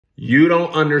You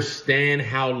don't understand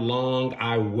how long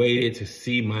I waited to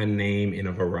see my name in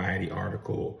a Variety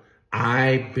article.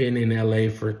 I've been in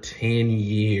LA for 10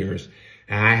 years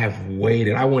and I have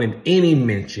waited. I wanted any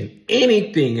mention,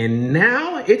 anything. And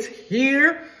now it's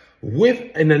here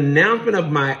with an announcement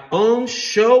of my own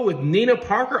show with Nina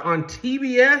Parker on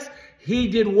TBS. He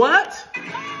did what?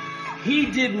 He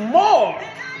did more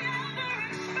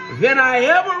than I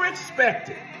ever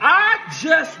expected. I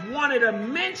just wanted a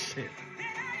mention.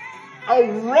 A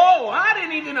role. I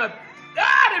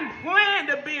didn't plan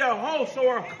to be a host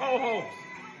or a co-host.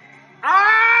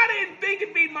 I didn't think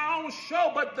it'd be my own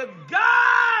show, but the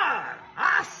God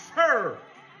I serve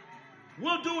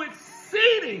will do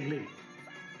exceedingly,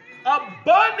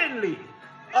 abundantly,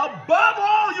 above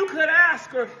all you could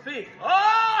ask or think. Oh,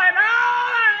 and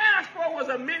all I asked for was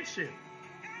a mention.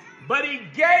 But he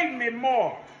gave me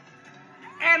more.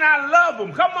 And I love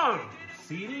him. Come on.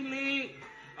 Exceedingly,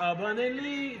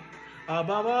 abundantly,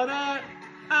 above all that,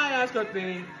 I ask a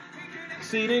thing.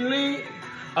 Exceedingly,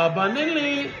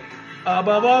 abundantly,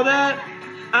 above all that,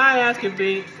 I ask a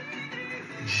thing.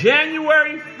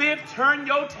 January 5th, turn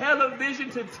your television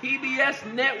to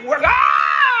TBS Network.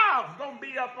 It's going to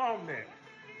be up on there.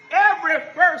 Every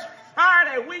first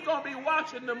Friday, we going to be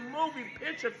watching the movie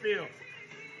Picture Film.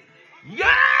 Yeah!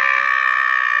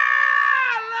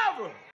 I love her.